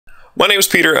My name is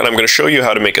Peter, and I'm going to show you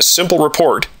how to make a simple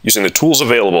report using the tools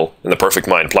available in the Perfect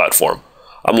Mind platform.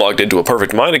 I'm logged into a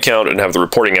Perfect Mind account and have the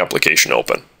reporting application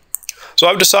open. So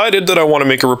I've decided that I want to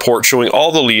make a report showing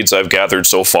all the leads I've gathered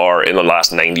so far in the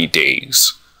last 90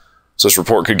 days. So this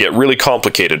report could get really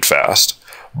complicated fast,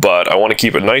 but I want to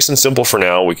keep it nice and simple for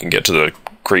now. We can get to the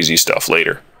crazy stuff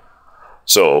later.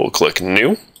 So click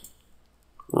New,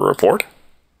 Report.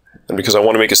 And because I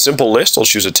want to make a simple list, I'll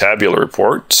choose a tabular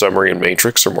report. Summary and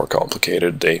matrix are more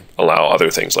complicated. They allow other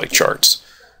things like charts.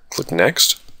 Click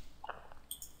Next.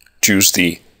 Choose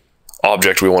the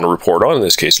object we want to report on, in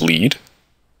this case lead.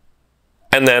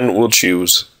 And then we'll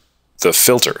choose the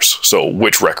filters, so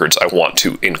which records I want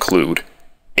to include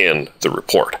in the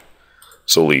report.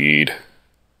 So lead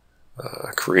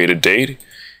created date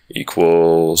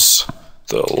equals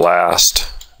the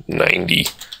last 90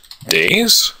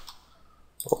 days.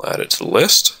 We'll add it to the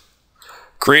list.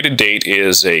 Created date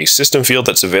is a system field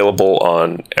that's available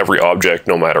on every object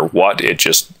no matter what. It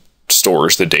just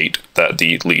stores the date that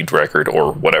the lead record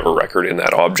or whatever record in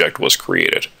that object was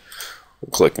created. We'll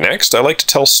click Next. I like to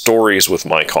tell stories with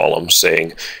my columns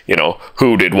saying,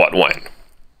 who did what when.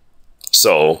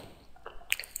 So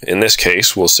in this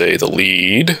case, we'll say the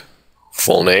lead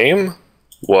full name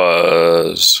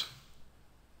was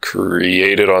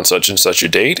created on such and such a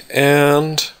date,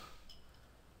 and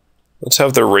let's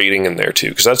have the rating in there too,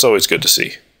 because that's always good to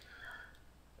see.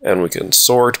 And we can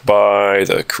sort by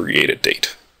the created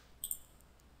date.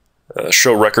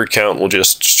 Show record count will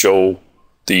just show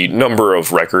the number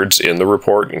of records in the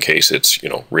report in case it's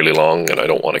really long and I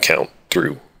don't want to count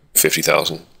through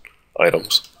 50,000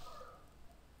 items.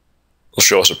 It'll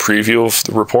show us a preview of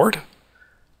the report.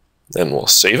 Then we'll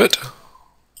save it.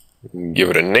 Give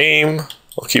it a name.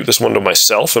 I'll keep this one to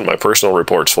myself in my personal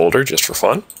reports folder just for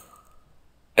fun.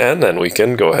 And then we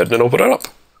can go ahead and open it up.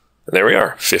 And there we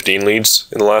are, 15 leads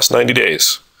in the last 90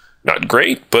 days. Not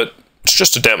great, but it's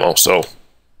just a demo, so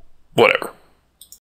whatever.